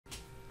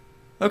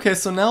Okay,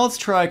 so now let's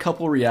try a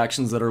couple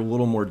reactions that are a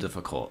little more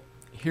difficult.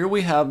 Here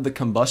we have the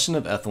combustion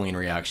of ethylene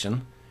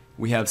reaction.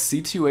 We have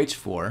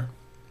C2H4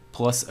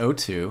 plus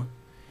O2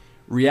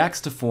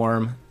 reacts to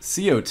form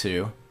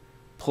CO2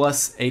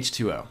 plus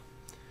H2O.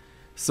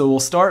 So we'll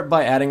start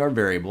by adding our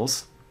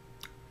variables.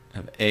 I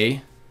have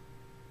A,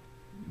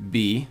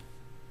 B,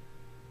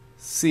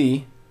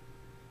 C,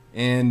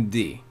 and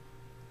D.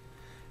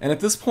 And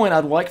at this point,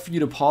 I'd like for you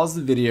to pause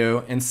the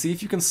video and see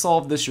if you can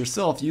solve this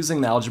yourself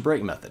using the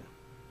algebraic method.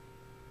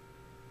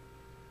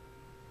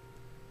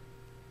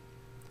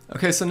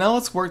 Okay, so now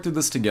let's work through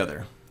this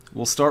together.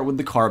 We'll start with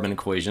the carbon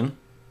equation.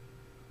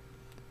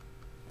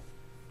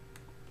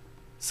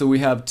 So we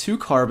have 2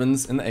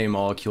 carbons in the A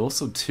molecule,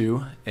 so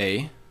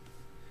 2A,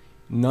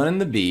 none in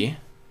the B.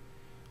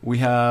 We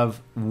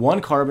have 1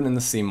 carbon in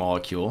the C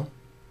molecule,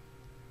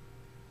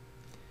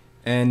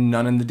 and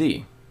none in the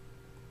D.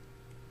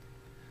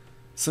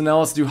 So now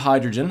let's do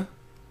hydrogen.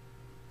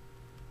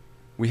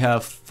 We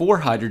have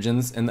 4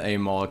 hydrogens in the A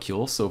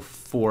molecule, so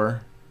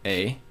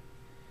 4A,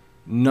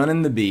 none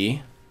in the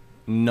B,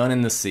 none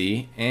in the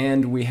C,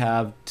 and we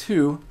have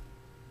 2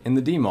 in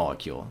the D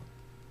molecule,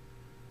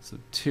 so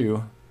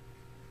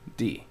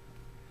 2D.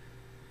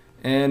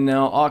 And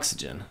now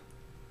oxygen.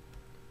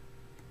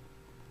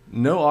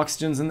 No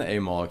oxygens in the A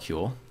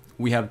molecule.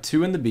 We have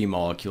 2 in the B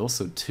molecule,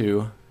 so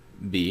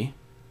 2B.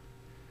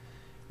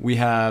 We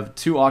have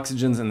 2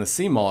 oxygens in the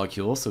C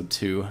molecule, so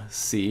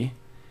 2C,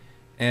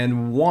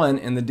 and 1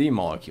 in the D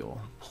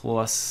molecule,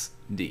 plus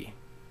D.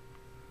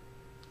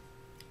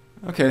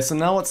 Okay, so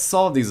now let's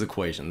solve these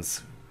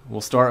equations. We'll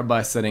start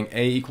by setting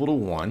A equal to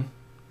 1,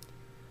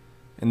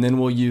 and then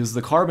we'll use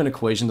the carbon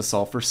equation to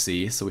solve for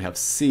C. So we have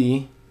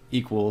C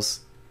equals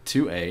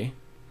 2A,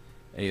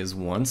 A is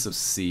 1, so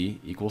C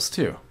equals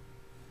 2.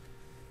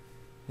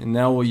 And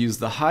now we'll use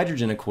the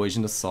hydrogen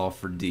equation to solve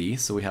for D.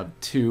 So we have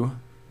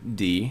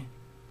 2D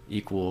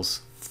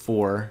equals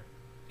 4A.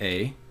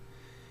 A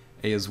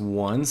is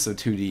 1, so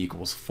 2D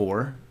equals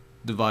 4.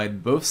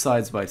 Divide both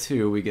sides by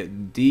 2, we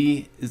get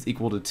D is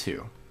equal to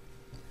 2.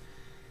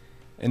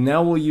 And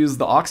now we'll use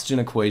the oxygen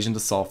equation to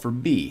solve for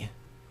B.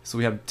 So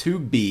we have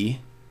 2B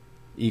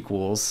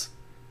equals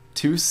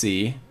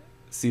 2C.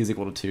 C is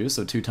equal to 2,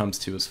 so 2 times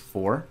 2 is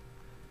 4.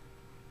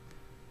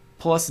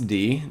 Plus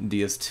D,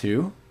 D is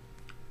 2.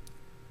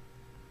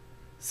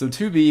 So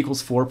 2B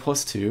equals 4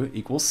 plus 2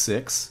 equals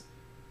 6.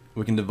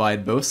 We can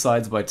divide both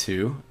sides by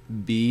 2.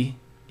 B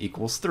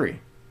equals 3.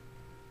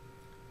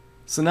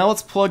 So now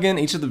let's plug in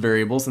each of the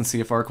variables and see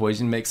if our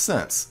equation makes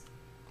sense.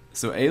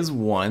 So A is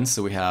 1,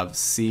 so we have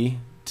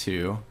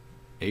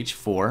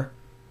C2H4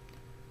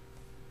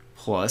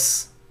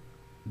 plus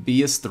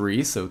B is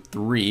 3, so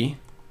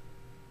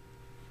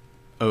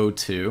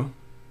 3O2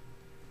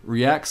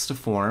 reacts to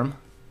form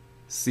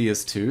C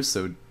is 2,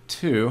 so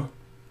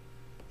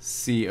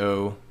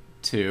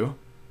 2CO2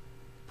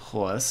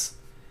 plus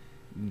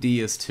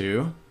D is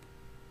 2,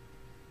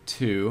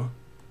 2H2O.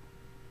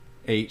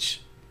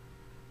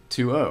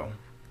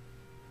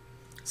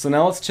 So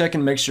now let's check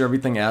and make sure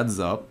everything adds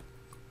up.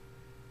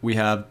 We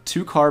have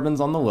 2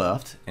 carbons on the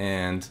left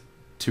and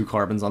 2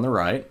 carbons on the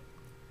right.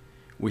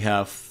 We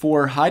have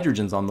 4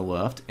 hydrogens on the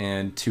left,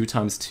 and 2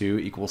 times 2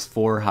 equals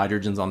 4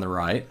 hydrogens on the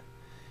right.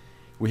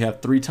 We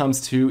have 3 times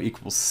 2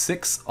 equals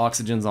 6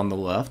 oxygens on the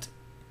left.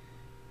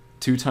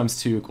 2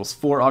 times 2 equals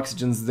 4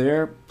 oxygens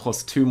there,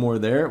 plus 2 more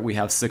there. We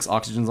have 6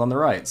 oxygens on the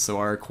right, so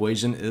our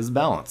equation is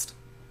balanced.